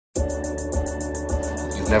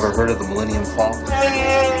Never heard of the Millennium Falcon?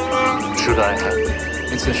 Should I have?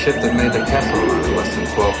 It's a ship that made the Kessel Run in less than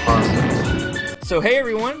 12 parsecs. So hey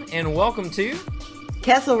everyone, and welcome to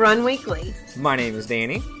Kessel Run Weekly. My name is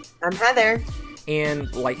Danny, I'm Heather.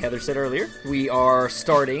 and like Heather said earlier, we are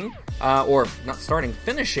finishing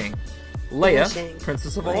Leia,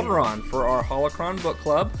 Princess of Alderaan, for our Holocron book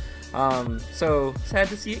club. So sad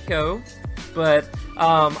to see it go, but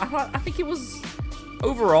I think it was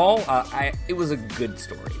overall, it was a good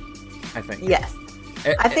story. I think. Yes,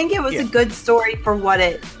 I think it was a good story for what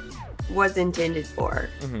it was intended for.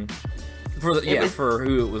 Mm-hmm. For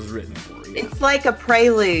who it was written for. Yeah. It's like a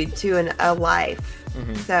prelude to a life.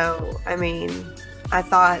 Mm-hmm. So, I mean, I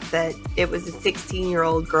thought that it was a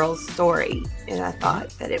 16-year-old girl's story, and I thought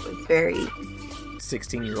that it was very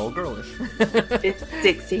 16-year-old girlish. It's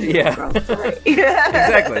 16-year-old girl's story.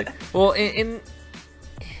 Exactly. Well, and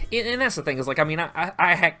that's the thing is, like, I mean,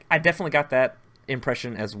 I definitely got that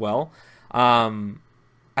impression as well.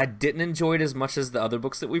 I didn't enjoy it as much as the other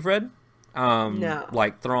books that we've read. No.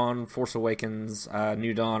 Like Thrawn, Force Awakens,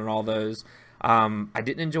 New Dawn, and all those. I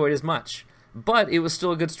didn't enjoy it as much, but it was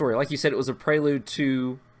still a good story. Like you said, it was a prelude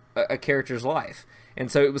to a character's life, and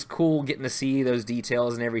so it was cool getting to see those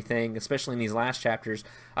details and everything, especially in these last chapters.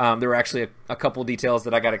 There were actually a couple details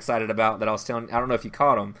that I got excited about that I was telling. I don't know if you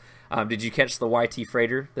caught them. Did you catch the YT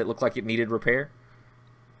freighter that looked like it needed repair?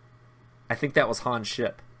 I think that was Han's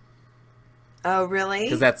ship. Oh, really?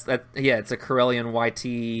 Because it's a Corellian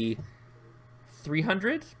YT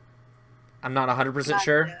 300. I'm not 100%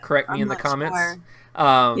 sure. Correct me in the comments. Sure.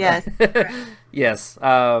 Yes. Yes.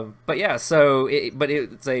 But yeah, so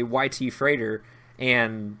it's a YT freighter,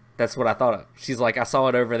 and that's what I thought of. She's like, I saw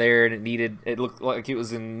it over there, and it looked like it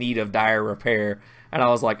was in need of dire repair, and I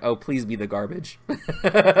was like, oh, please be the garbage.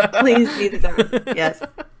 Please be the garbage. Yes.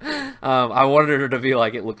 I wanted her to be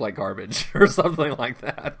like, it looked like garbage or something like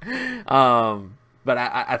that. But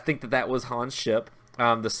I think that was Han's ship.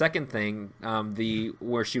 The second thing,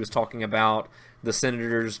 where she was talking about the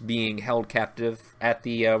senators being held captive at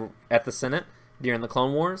the Senate during the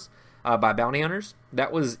Clone Wars by bounty hunters,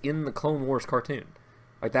 that was in the Clone Wars cartoon.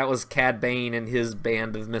 Like, that was Cad Bane and his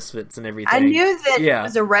band of misfits and everything. I knew that it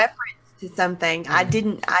was a reference to something. I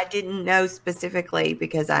didn't know specifically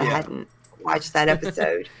because I hadn't watched that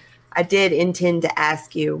episode. I did intend to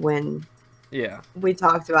ask you when we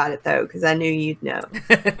talked about it, though, because I knew you'd know.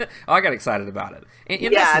 I got excited about it.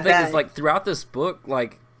 And that's the thing is, like, throughout this book,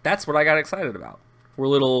 like, that's what I got excited about. Were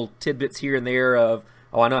little tidbits here and there of,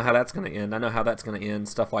 oh, I know how that's going to end. I know how that's going to end,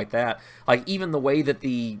 stuff like that. Like, even the way that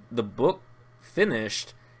the book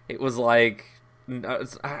finished, it was like, I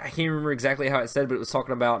can't remember exactly how it said, but it was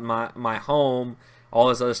talking about my home, all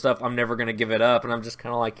this other stuff. I'm never going to give it up. And I'm just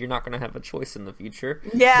kind of like, you're not going to have a choice in the future.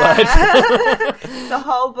 Yeah. But, the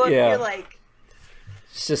whole book, you're like,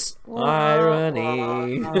 it's just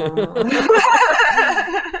irony.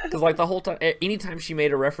 Because, like, the whole time, anytime she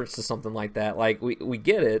made a reference to something like that, like, we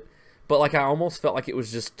get it, but, like, I almost felt like it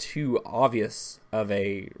was just too obvious of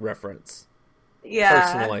a reference. Yeah.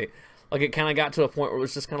 Personally. Like, it kind of got to a point where it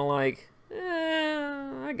was just kind of like,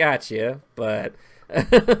 I got you, but I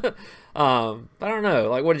don't know.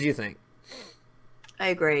 Like, what did you think? I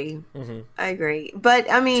agree. Mm-hmm. I agree. But,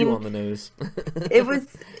 I mean, Two on the nose.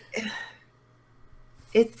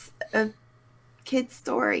 It's a kid's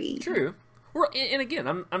story. True. Well, and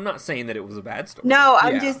again, I'm not saying that it was a bad story. No,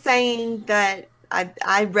 I'm just saying that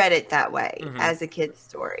I read it that way, as a kid's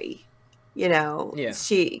story. You know, I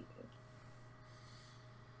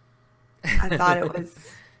thought it was...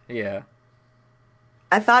 Yeah.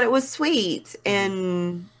 I thought it was sweet,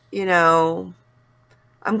 and, you know,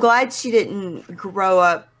 I'm glad she didn't grow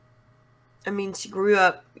up... I mean, she grew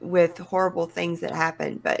up with horrible things that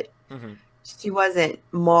happened, but she wasn't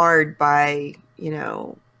marred by, you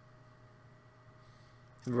know...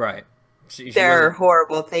 Right. There are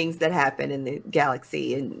horrible things that happen in the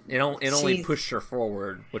galaxy, and it only pushed her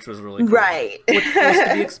forward, which was really cool. Right. Which was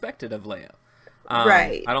to be expected of Leia.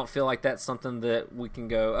 Right. I don't feel like that's something that we can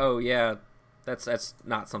go, oh yeah, that's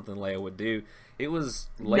not something Leia would do. It was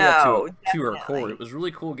Leia to her core. It was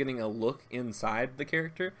really cool getting a look inside the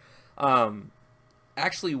character.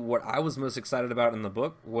 Actually, what I was most excited about in the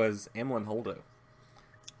book was Amilyn Holdo.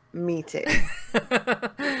 Me too.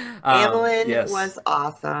 Amilyn was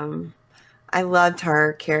awesome. I loved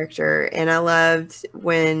her character, and I loved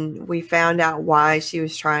when we found out why she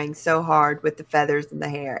was trying so hard with the feathers and the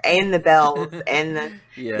hair and the bells and the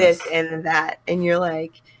this and that. And you're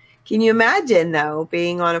like, can you imagine, though,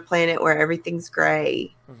 being on a planet where everything's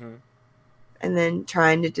gray and then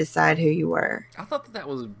trying to decide who you were? I thought that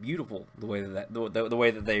was beautiful, the way that the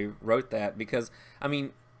way that they wrote that, because, I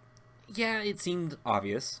mean, Yeah, it seemed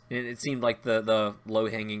obvious. It seemed like the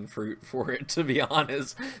low-hanging fruit for it, to be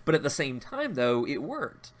honest. But at the same time, though, it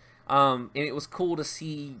worked. And it was cool to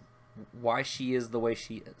see why she is the way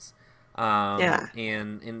she is.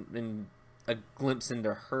 And a glimpse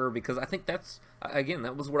into her, because I think that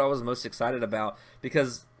was what I was most excited about,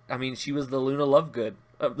 because, I mean, she was the Luna Lovegood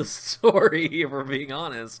of the story, if we're being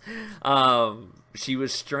honest. She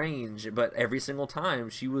was strange, but every single time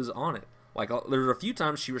she was on it. Like, there were a few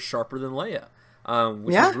times she was sharper than Leia,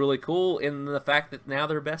 which is really cool in the fact that now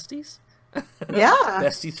they're besties.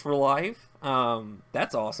 Besties for life.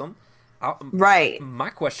 That's awesome. Right. My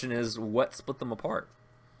question is, what split them apart?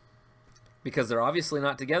 Because they're obviously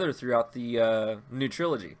not together throughout the new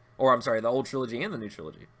trilogy. Or, I'm sorry, the old trilogy and the new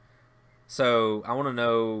trilogy. So, I want to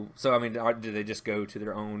know... So, I mean, do they just go to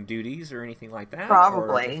their own duties or anything like that?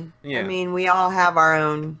 Probably. Or, yeah. I mean, we all have our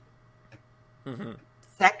own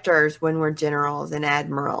sectors when we're generals and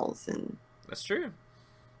admirals. And that's true.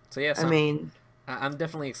 So, yes. I'm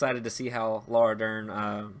definitely excited to see how Laura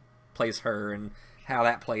Dern plays her and how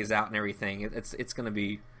that plays out and everything. It's going to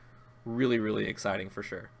be really, really exciting for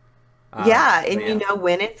sure. You know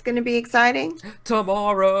when it's going to be exciting?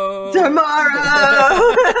 Tomorrow!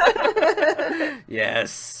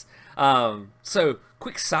 Yes. So,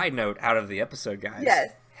 quick side note out of the episode, guys.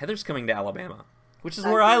 Yes. Heather's coming to Alabama, which is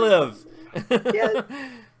where I live. Yes.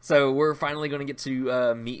 So, we're finally going to get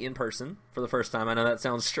to meet in person for the first time. I know that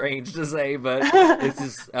sounds strange to say, but this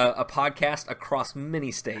is a podcast across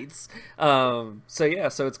many states. So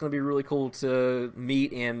it's going to be really cool to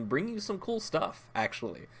meet and bring you some cool stuff,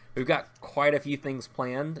 actually. We've got quite a few things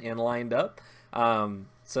planned and lined up,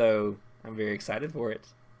 so I'm very excited for it.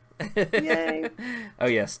 Yay. Oh,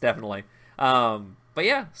 yes, definitely. But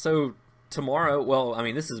yeah, so tomorrow, well, I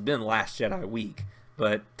mean, this has been Last Jedi week,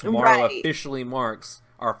 but tomorrow officially marks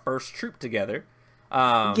our first troop together.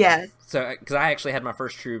 Yes. So, because I actually had my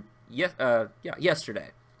first troop yesterday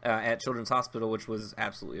at Children's Hospital, which was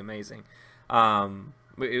absolutely amazing.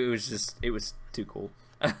 It was too cool.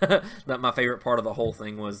 My favorite part of the whole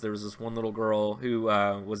thing was there was this one little girl who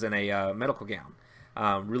was in a medical gown,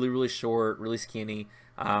 really, really short, really skinny.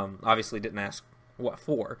 Obviously didn't ask what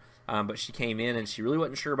for, but she came in and she really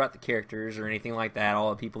wasn't sure about the characters or anything like that,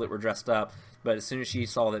 all the people that were dressed up. But as soon as she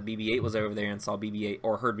saw that BB-8 was over there and saw BB-8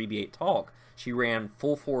 or heard BB-8 talk, she ran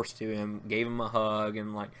full force to him, gave him a hug,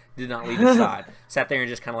 and like did not leave his side. Sat there and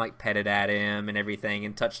just kind of like petted at him and everything,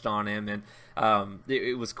 and touched on him. And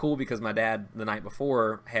it was cool because my dad the night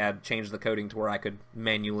before had changed the coding to where I could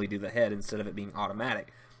manually do the head instead of it being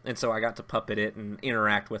automatic. And so I got to puppet it and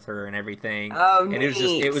interact with her and everything. Oh, and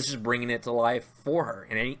neat. it was just bringing it to life for her.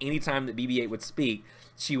 And any time that BB-8 would speak,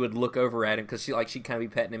 she would look over at him because she'd kind of be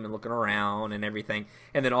petting him and looking around and everything.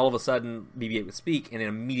 And then all of a sudden, BB-8 would speak, and then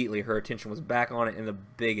immediately her attention was back on it, and the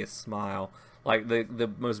biggest smile, like the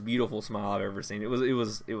most beautiful smile I've ever seen. It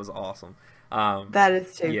was awesome. That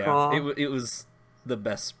is too cool. It was the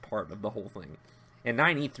best part of the whole thing. And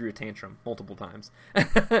 9E threw a tantrum multiple times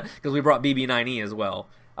because we brought BB-9E as well.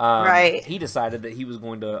 Right. He decided that he was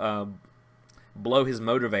going to blow his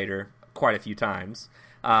motivator quite a few times.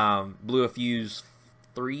 Blew a fuse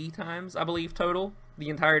 3 times, I believe, total the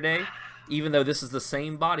entire day. Even though this is the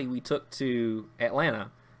same body we took to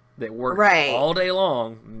Atlanta that worked all day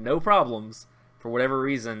long, no problems. For whatever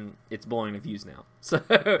reason, it's blowing a fuse now. So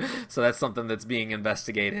that's something that's being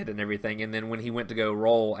investigated and everything. And then when he went to go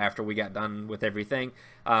roll after we got done with everything,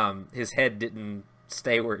 his head didn't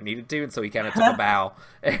stay where it needed to, and so he kind of took a bow.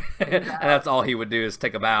 And that's all he would do is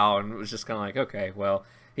take a bow, and it was just kind of like, okay, well,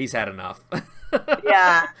 he's had enough.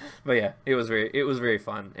 Yeah. But yeah, it was very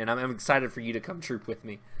fun, and I'm excited for you to come troop with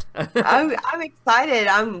me. I'm excited.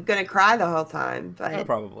 I'm gonna cry the whole time, but oh,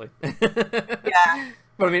 probably. Yeah.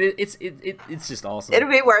 But I mean, it's just awesome. It'll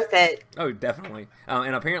be worth it. Oh, definitely.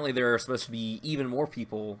 And apparently there are supposed to be even more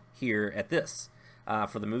people here at this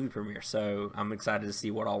for the movie premiere. So I'm excited to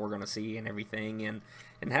see what all we're going to see and everything, and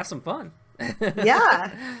have some fun.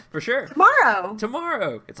 Yeah, for sure.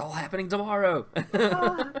 Tomorrow. It's all happening tomorrow.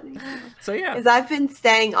 So yeah, because I've been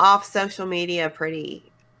staying off social media pretty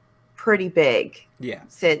big. Yeah.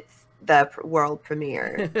 Since the world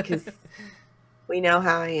premiere, because. We know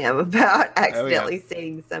how I am about accidentally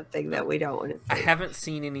seeing something that we don't want to see. I haven't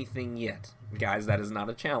seen anything yet. Guys, that is not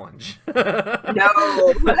a challenge.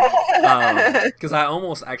 No. Because I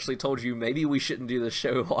almost actually told you maybe we shouldn't do the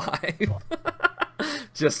show live.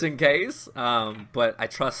 Just in case. But I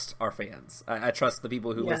trust our fans. I trust the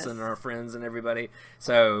people who listen and our friends and everybody.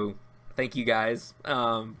 So thank you guys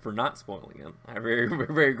for not spoiling them. I very,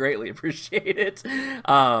 very greatly appreciate it.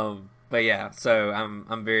 But yeah, so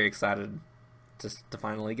I'm very excited just to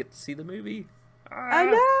finally get to see the movie. I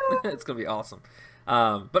know. It's gonna be awesome.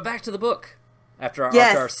 But back to the book. After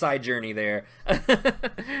our side journey there.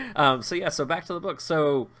 So back to the book.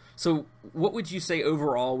 So what would you say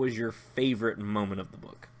overall was your favorite moment of the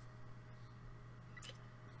book?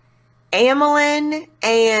 Amilyn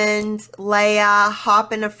and Leia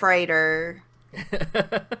hopping a freighter.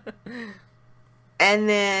 And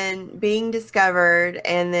then being discovered,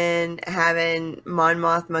 and then having Mon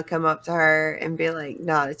Mothma come up to her and be like,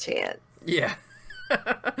 not a chance. Yeah.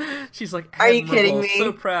 She's like, are you kidding me?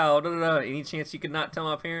 So proud. Any chance you could not tell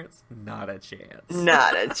my parents? Not a chance.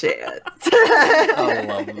 Not a chance. I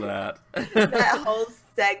love that. That whole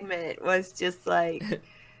segment was just like,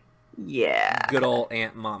 yeah. Good old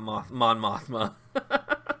Aunt Mon Mothma.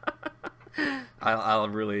 I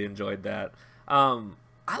really enjoyed that. I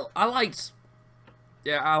liked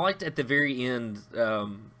at the very end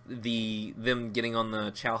them getting on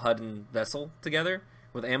the Chow Hudden vessel together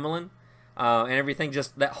with Amilyn. And everything,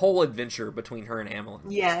 just that whole adventure between her and Amilyn.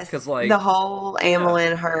 Yes, because like the whole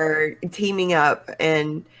Amilyn, her teaming up,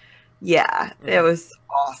 and it was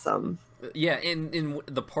awesome. Yeah, in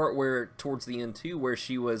the part where towards the end too, where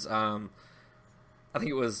she was, I think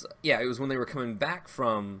it was when they were coming back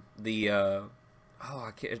from the,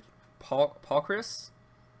 Palchris.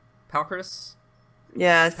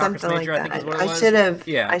 Yeah, something like Major, that. I think is what it was. I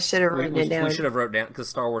should have written it down. We should have wrote down, because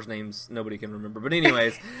Star Wars names nobody can remember. But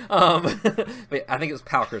anyways, but I think it was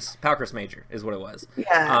Palchris Major is what it was.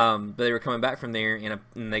 Yeah. But they were coming back from there, and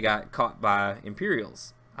they got caught by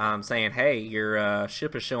Imperials, saying, "Hey, your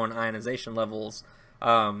ship is showing ionization levels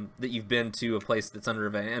that you've been to a place that's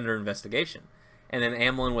under investigation." And then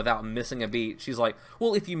Amilyn, without missing a beat, she's like,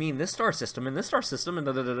 "Well, if you mean this star system and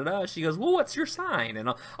da-da-da-da," she goes, "Well, what's your sign?" And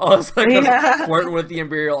I was like, flirting with the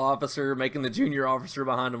Imperial officer, making the junior officer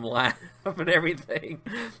behind him laugh and everything.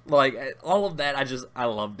 Like, all of that, I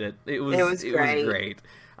loved it. It was great.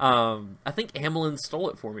 I think Amilyn stole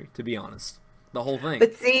it for me, to be honest. The whole thing.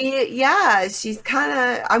 But see, she's kind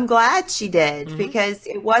of, I'm glad she did, because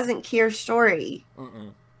it wasn't Kier's story.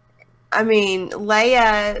 Mm-mm. I mean,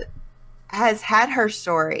 Leia has had her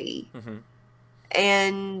story,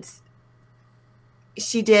 and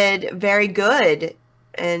she did very good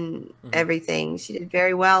and everything. She did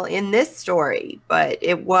very well in this story, but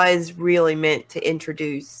it was really meant to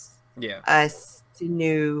introduce us to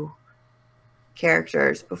new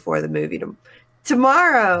characters before the movie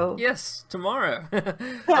tomorrow. Yes, tomorrow.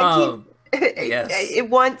 Yes. It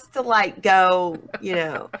wants to go,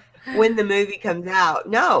 when the movie comes out.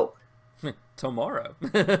 No. Tomorrow.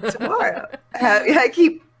 I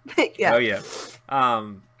keep. Yeah. Oh yeah.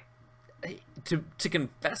 To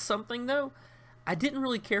confess something though, I didn't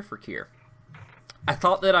really care for Kier. I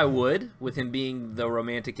thought that I would, with him being the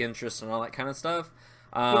romantic interest and all that kind of stuff.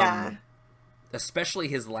 Especially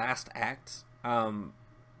his last act.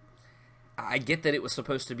 I get that it was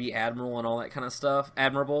supposed to be admirable and all that kind of stuff,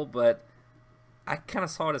 admirable, but I kind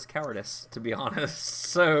of saw it as cowardice, to be honest.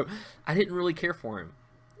 So I didn't really care for him.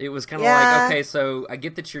 It was kind of like, okay, so I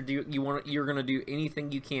get that you're going to do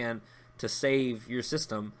anything you can to save your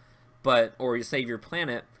system, or save your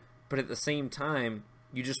planet, but at the same time,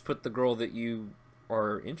 you just put the girl that you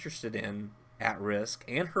are interested in at risk,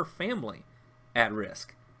 and her family at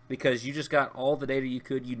risk, because you just got all the data you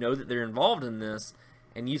could. You know that they're involved in this,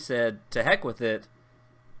 and you said, to heck with it,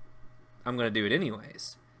 I'm going to do it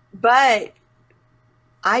anyways. But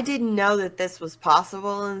I didn't know that this was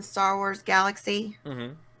possible in the Star Wars galaxy.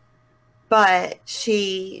 Mm-hmm. But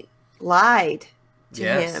she lied to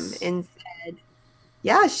him and said,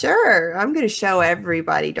 "Yeah, sure, I'm going to show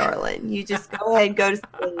everybody, darling. You just go ahead and go to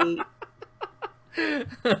sleep.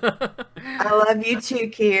 I love you too,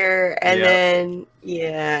 Kier." And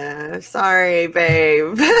then, sorry,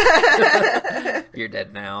 babe. You're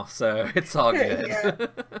dead now, so it's all good.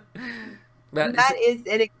 That is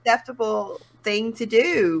an acceptable thing to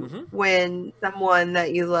do when someone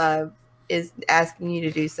that you love is asking you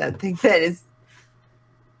to do something that is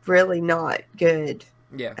really not good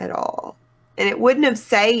at all. And it wouldn't have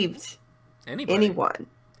saved anyone.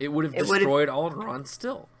 It would have destroyed Alderaan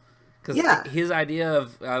still. Because his idea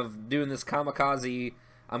of doing this kamikaze,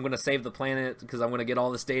 I'm going to save the planet because I'm going to get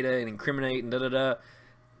all this data and incriminate and da-da-da.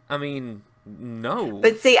 I mean, no.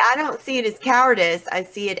 But see, I don't see it as cowardice. I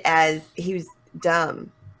see it as he was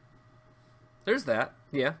dumb. There's that,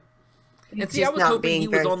 yeah. And see, I was hoping he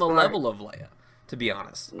was on the level of Leia, to be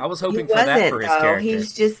honest. I was hoping for that for his character.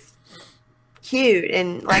 He's just cute.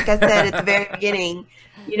 And like I said at the very beginning,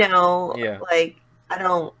 I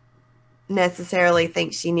don't necessarily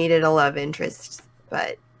think she needed a love interest,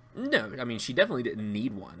 but... No, I mean, she definitely didn't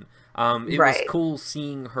need one. It was cool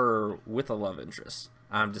seeing her with a love interest,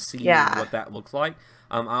 to see what that looked like.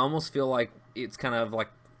 I almost feel like it's kind of like,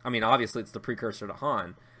 I mean, obviously it's the precursor to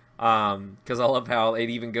Han, because I love how it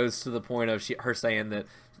even goes to the point of her saying that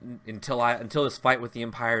until this fight with the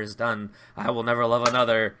Empire is done, I will never love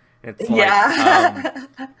another. It's like,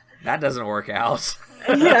 that doesn't work out.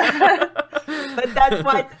 Yeah. But that's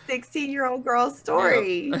why it's a 16-year-old girl's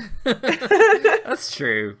story. That's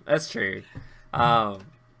true.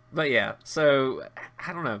 But yeah, so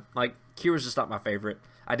I don't know. Like, Kira's just not my favorite.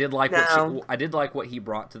 I did like what he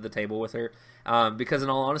brought to the table with her, because in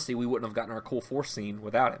all honesty, we wouldn't have gotten our cool Force scene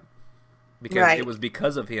without him. Because it was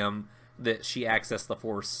because of him that she accessed the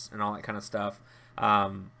Force and all that kind of stuff.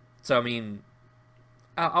 So I mean,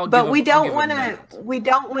 we don't want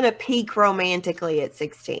to peak romantically at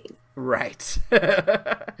 16. Right.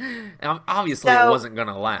 Obviously, it wasn't going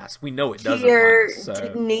to last. We know it doesn't last. So.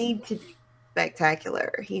 Didn't need to be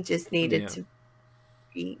spectacular. He just needed to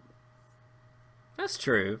be. That's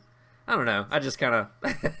true. I don't know. I just kind of.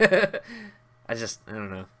 I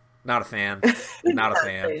don't know. Not a fan. Not a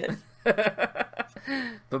fan.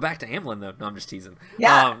 But back to Amblin, though. No, I'm just teasing.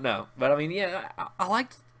 Yeah. No, but I mean, yeah, I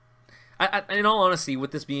liked. In all honesty,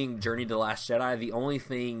 with this being Journey to the Last Jedi, the only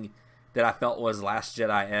thing that I felt was Last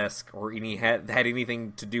Jedi-esque or had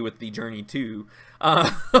anything to do with the Journey to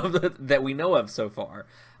that we know of so far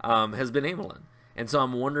has been Amblin. And so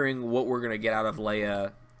I'm wondering what we're going to get out of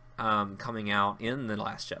Leia coming out in The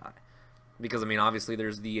Last Jedi. Because, I mean, obviously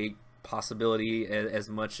there's the possibility, as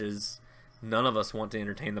much as none of us want to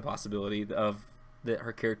entertain the possibility of that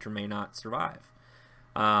her character may not survive.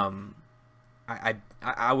 I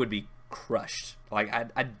would be crushed. Like,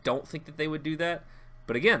 I don't think that they would do that.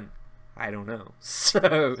 But again, I don't know.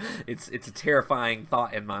 So it's a terrifying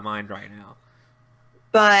thought in my mind right now.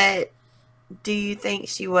 But do you think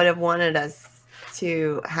she would have wanted us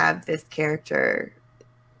to have this character,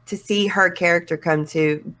 to see her character come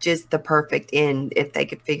to just the perfect end if they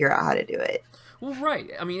could figure out how to do it? Well, right.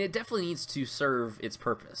 I mean, it definitely needs to serve its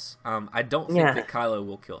purpose. I don't think that Kylo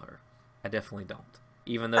will kill her. I definitely don't.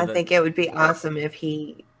 Even though I think it would be awesome if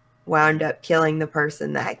he wound up killing the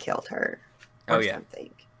person that killed her. Or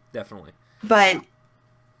something. Definitely. But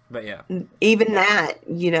yeah. Even that,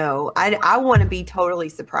 I want to be totally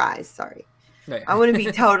surprised. Sorry. Yeah. I want to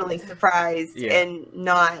be totally surprised and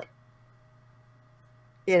not,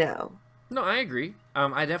 No, I agree.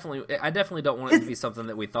 I definitely don't want it to be something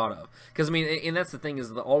that we thought of. Because, I mean, and that's the thing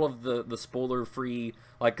is that all of the spoiler-free,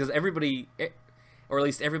 like, because everybody, or at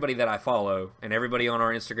least everybody that I follow, and everybody on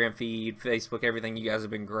our Instagram feed, Facebook, everything, you guys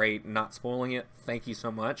have been great, not spoiling it. Thank you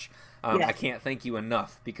so much. I can't thank you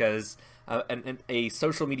enough, because a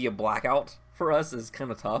social media blackout for us is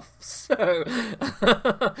kind of tough. So,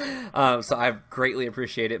 so I greatly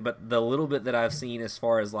appreciate it. But the little bit that I've seen as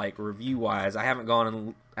far as like review-wise, I haven't gone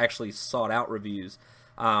and actually sought out reviews.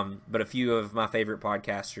 But a few of my favorite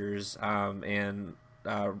podcasters and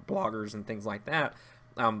bloggers and things like that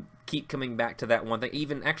keep coming back to that one thing.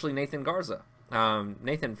 Even actually Nathan Garza,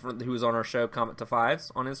 who was on our show Comment to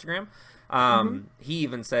Fives on Instagram, he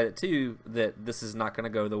even said it too, that this is not going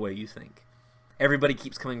to go the way you think. Everybody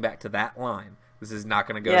keeps coming back to that line. This is not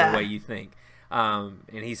going to go the way you think. And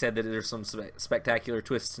he said that there's some spectacular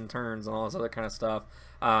twists and turns and all this other kind of stuff.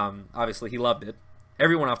 Obviously, he loved it.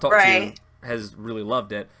 Everyone I've talked to has really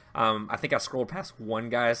loved it. I think I scrolled past one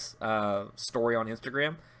guy's story on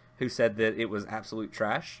Instagram who said that it was absolute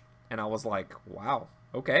trash, and I was like, wow,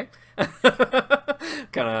 okay.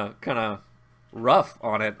 kind of rough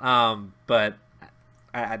on it. But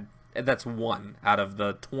that's one out of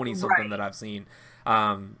the 20-something that I've seen.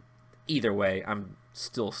 Either way, I'm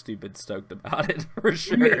still stupid stoked about it, for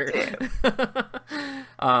sure.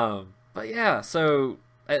 But yeah, so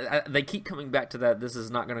they keep coming back to that. This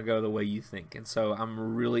is not going to go the way you think. And so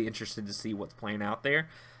I'm really interested to see what's playing out there,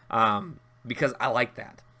 because I like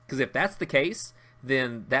that. Because if that's the case,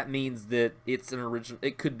 then that means that it's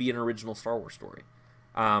it could be an original Star Wars story.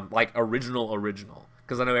 Like original.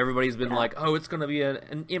 Because I know everybody's been like, oh, it's going to be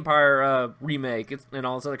an Empire remake and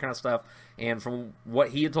all this other kind of stuff. And from what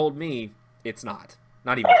he had told me, it's not.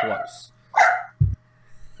 Not even close.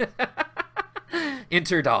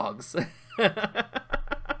 Enter dogs.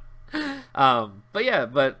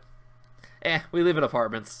 But we live in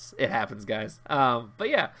apartments. It happens, guys. But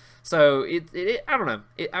yeah, so I don't know.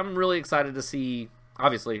 I'm really excited to see,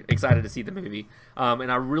 obviously excited to see the movie.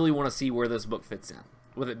 And I really want to see where this book fits in,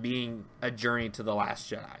 with it being a journey to the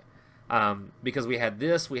Last Jedi. Because we had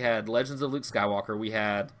Legends of Luke Skywalker, we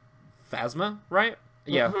had Phasma, right?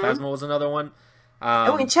 Yeah, Phasma was another one.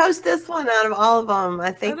 And we chose this one out of all of them.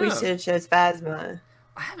 I think we should have chose Phasma.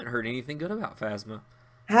 I haven't heard anything good about Phasma.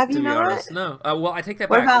 Have you not? Honest. No. Well, I take that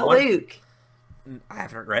back. What about Luke? I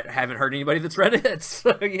haven't heard anybody that's read it.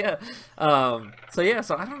 So yeah,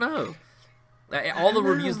 so I don't know. All the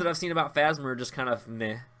reviews that I've seen about Phasma are just kind of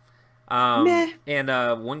meh. Meh. And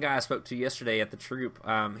one guy I spoke to yesterday at the Troop,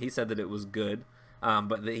 he said that it was good,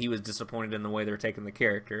 but that he was disappointed in the way they're taking the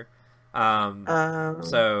character.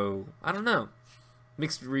 So I don't know.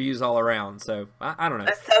 Mixed reviews all around. So I don't know.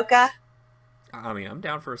 Ahsoka. I mean, I'm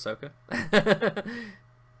down for Ahsoka.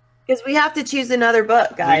 Because we have to choose another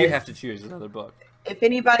book, guys. We do have to choose another book. If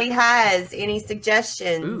anybody has any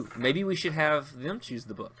suggestions. Ooh, maybe we should have them choose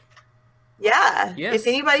the book. Yeah. Yes. If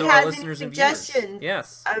anybody so our has any listeners and viewers. suggestions,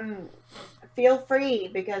 Yes. feel free,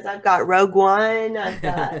 because I've got Rogue One, I've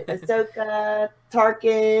got Ahsoka,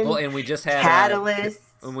 Tarkin, Well, and we just had Catalyst.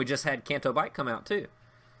 and we just had Canto Bite come out too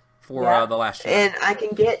for Yeah. the last Jedi. And I can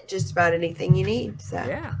get just about anything you need. So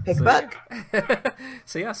Yeah. pick so, a book.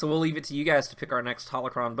 Yeah. So we'll leave it to you guys to pick our next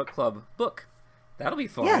Holocron Book Club book. That'll be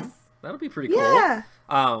fun. Yes. That'll be pretty cool. Yeah.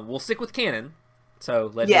 We'll stick with canon. So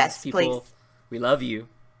Legends Yes, people, please. we love you.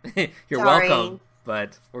 You're Sorry. welcome.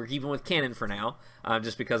 But we're keeping with canon for now,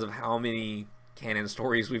 just because of how many canon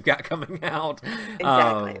stories we've got coming out.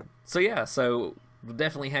 Exactly. So we'll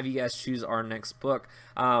definitely have you guys choose our next book.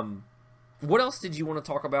 What else did you want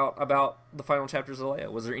to talk about the final chapters of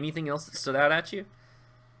Leia? Was there anything else that stood out at you?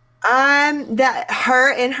 That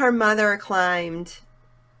her and her mother climbed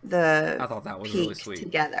the I thought that was peak really sweet.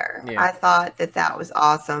 together. Yeah. I thought that was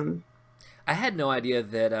awesome. I had no idea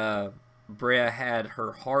that Brea had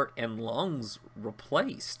her heart and lungs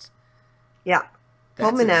replaced. Yeah.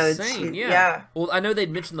 That's Pulmonodes. insane. Yeah. Well, I know they'd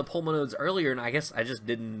mentioned the pulmonodes earlier, and I guess I just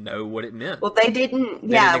didn't know what it meant. Well, they didn't.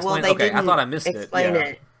 They Yeah. didn't Well, explain- they okay, didn't I thought I missed it. explain Yeah.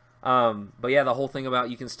 it. But yeah, the whole thing about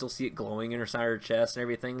you can still see it glowing in her side of her chest and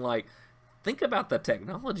everything. Like, think about the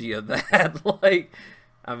technology of that. Like,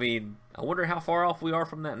 I mean, I wonder how far off we are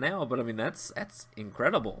from that now. But I mean, that's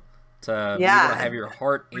incredible to be able to have your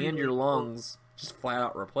heart and your lungs just flat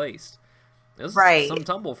out replaced. It was Right. some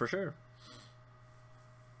tumble for sure.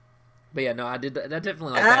 But yeah, no, I did. I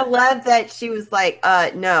definitely like And I that. love that she was like,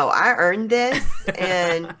 no, I earned this.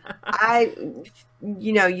 And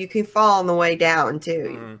you can fall on the way down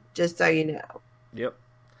too, Mhm. just so you know. Yep.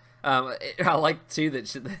 I like too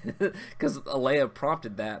that because Leia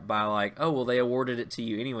prompted that by like, oh well, they awarded it to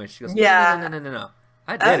you anyway. She goes, Yeah. no,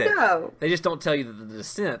 I did it. No. They just don't tell you that the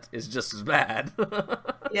descent is just as bad.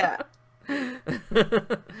 Yeah.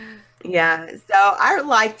 Yeah. So I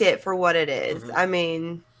liked it for what it is. Mhm. I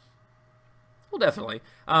mean, Well, definitely.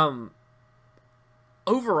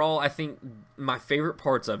 Overall, I think my favorite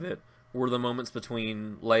parts of it were the moments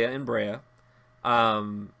between Leia and Brea.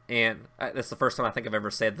 And that's the first time I think I've ever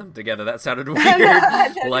said them together. That sounded weird.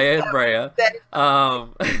 Leia and Brea.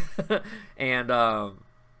 And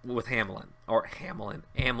with Amilyn.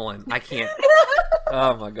 I can't.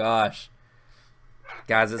 Oh my gosh.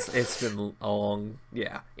 Guys, it's been a long,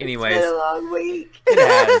 yeah. Anyways, it's been a long week.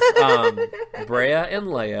 it has Brea and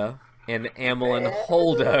Leia and Amilyn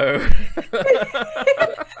Holdo.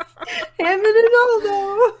 Hammond and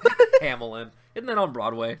Aldo. Hamilyn. Isn't that on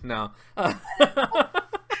Broadway? No.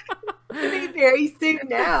 Be very soon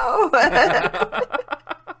now.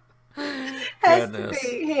 Has Goodness. to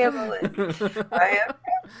be Hamlin.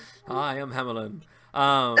 I am Hamilyn.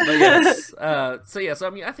 But yes. So I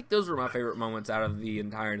mean, I think those were my favorite moments out of the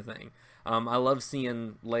entire thing. I love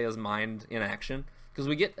seeing Leia's mind in action because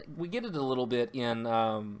we get it a little bit in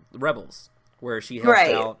Rebels, where she helps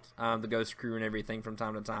Right. out the Ghost Crew and everything from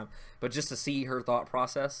time to time. But just to see her thought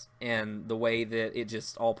process and the way that it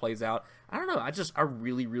just all plays out, I don't know. I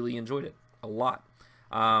really, really enjoyed it a lot.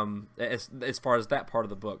 As far as that part of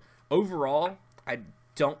the book, overall, I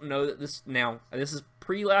don't know that this is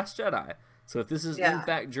pre-Last Jedi. So if this is in Yeah.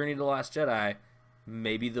 fact Journey to the Last Jedi,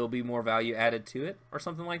 maybe there'll be more value added to it or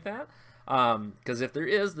something like that. Because if there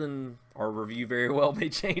is, then our review very well may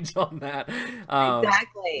change on that.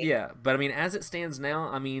 Exactly. Yeah, but I mean, as it stands now,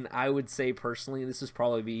 I mean, I would say personally, this is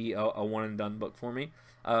probably be a one and done book for me.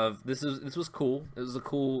 This was cool. It was a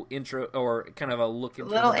cool intro or kind of a look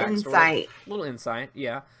into Little the backstory. insight. Little insight,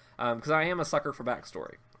 yeah. Because I am a sucker for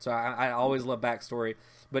backstory, so I always love backstory.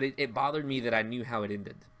 But it bothered me that I knew how it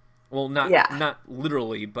ended. Well, not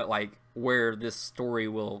literally, but like where this story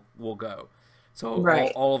will go. So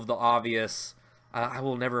Right. all of the obvious, I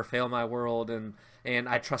will never fail my world, and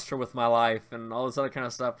I trust her with my life, and all this other kind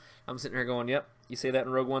of stuff. I'm sitting here going, yep, you say that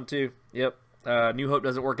in Rogue One too. Yep, New Hope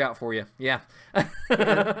doesn't work out for you. Yeah.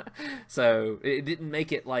 So it didn't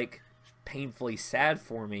make it like painfully sad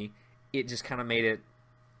for me. It just kind of made it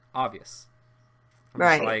obvious. I'm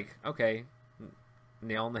Right. just like, okay,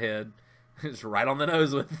 nail on the head. It's right on the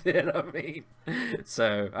nose with it. I mean,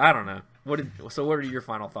 so I don't know. What are your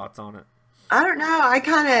final thoughts on it? I don't know.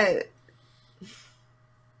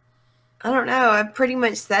 I don't know. I pretty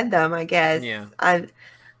much said them, I guess. Yeah.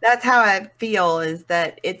 That's how I feel, is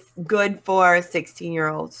that it's good for a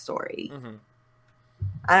 16-year-old story. Mm-hmm.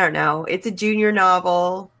 I don't know. It's a junior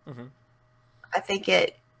novel. Mm-hmm. I think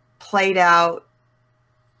it played out,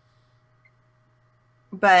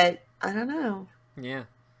 but I don't know. Yeah.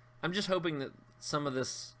 I'm just hoping that some of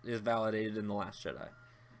this is validated in The Last Jedi.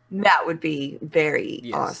 That would be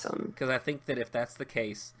very awesome. Because I think that if that's the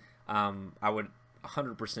case, I would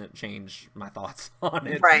 100% change my thoughts on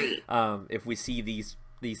it. Right. If we see these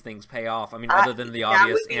things pay off. I mean, other than the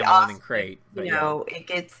obvious Amon awesome. and Crate. But you know, it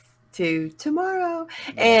gets to tomorrow.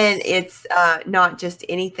 Yes. And it's not just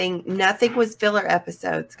anything. Nothing was filler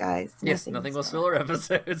episodes, guys. Nothing was filler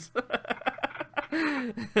episodes.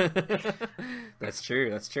 That's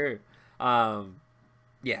true.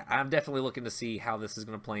 Yeah, I'm definitely looking to see how this is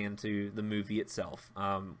going to play into the movie itself.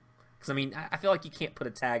 Because, I mean, I feel like you can't put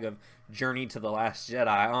a tag of Journey to the Last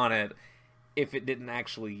Jedi on it if it didn't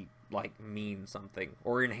actually, like, mean something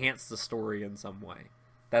or enhance the story in some way.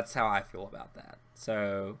 That's how I feel about that.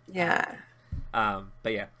 So, yeah.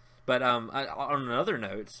 But yeah. But on another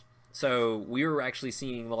note, so we were actually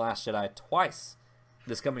seeing The Last Jedi twice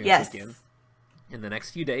this coming weekend. In the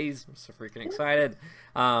next few days. I'm so freaking excited.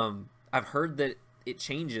 I've heard that it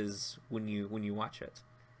changes when you watch it.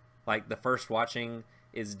 Like, the first watching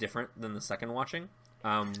is different than the second watching.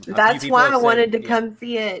 That's why I wanted to come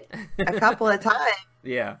see it a couple of times.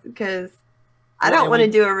 Yeah. Because I don't want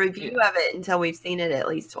to do a review of it until we've seen it at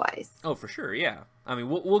least twice. Oh, for sure, yeah. I mean,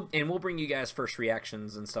 we'll bring you guys first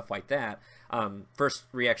reactions and stuff like that. First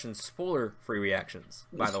reactions, spoiler-free reactions,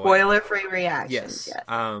 by the way. Spoiler-free reactions,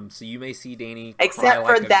 yes. So you may see Danny except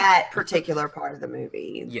for that particular part of the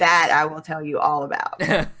movie. Yes. That I will tell you all about.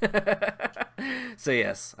 So,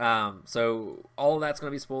 yes. So all of that's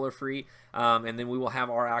going to be spoiler-free. And then we will have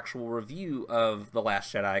our actual review of The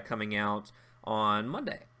Last Jedi coming out on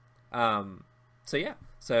Monday. So, yeah.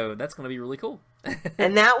 So that's going to be really cool.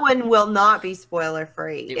 And that one will not be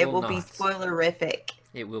spoiler-free. It will be spoilerific.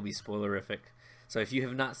 It will be spoilerific. So if you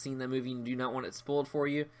have not seen that movie and do not want it spoiled for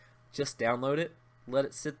you, just download it, let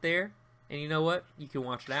it sit there, and you know what? You can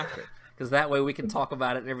watch it after. Because that way we can talk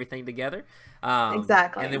about it and everything together.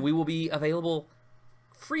 Exactly. And then we will be available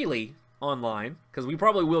freely online, because we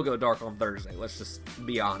probably will go dark on Thursday. Let's just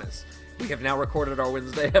be honest. We have now recorded our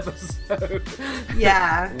Wednesday episode.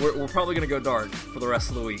 Yeah. We're probably going to go dark for the rest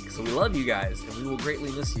of the week. So we love you guys, and we will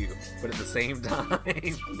greatly miss you. But at the same time,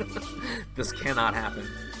 this cannot happen.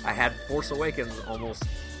 I had Force Awakens almost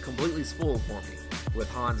completely spoiled for me with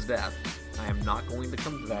Han's death. I am not going to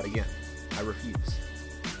come to that again. I refuse.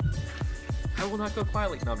 I will not go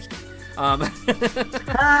quietly. No, I'm just kidding.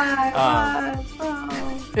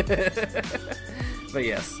 But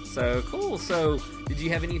yes, so cool. So did you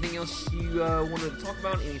have anything else you wanted to talk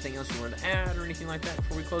about? Anything else you wanted to add or anything like that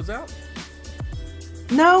before we close out?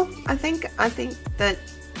 No, I think that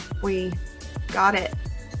we got it.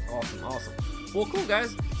 Awesome. Well, cool,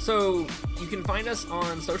 guys. So you can find us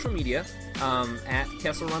on social media at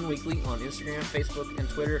Kessel Run Weekly on Instagram, Facebook, and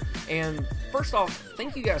Twitter. And first off,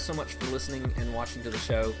 thank you guys so much for listening and watching to the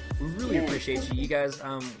show. We really appreciate you. You guys,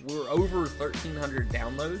 we're over 1,300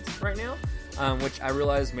 downloads right now, which I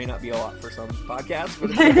realize may not be a lot for some podcasts, but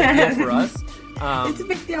it's a big deal for us. It's a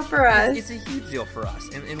big deal for us. It's a huge deal for us.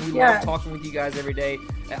 And we love talking with you guys every day.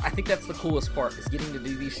 I think that's the coolest part, is getting to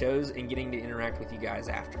do these shows and getting to interact with you guys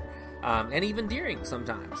after. And even during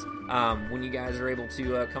sometimes, when you guys are able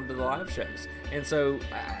to come to the live shows. And so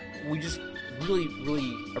we just really,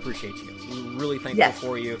 really appreciate you. We're really thankful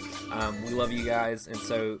for you. We love you guys. And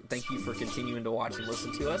so thank you for continuing to watch and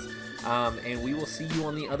listen to us. And we will see you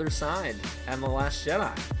on the other side on The Last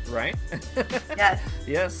Jedi, right? Yes.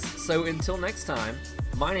 Yes. So until next time,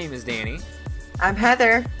 my name is Danny. I'm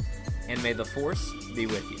Heather. And may the Force be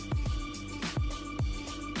with you.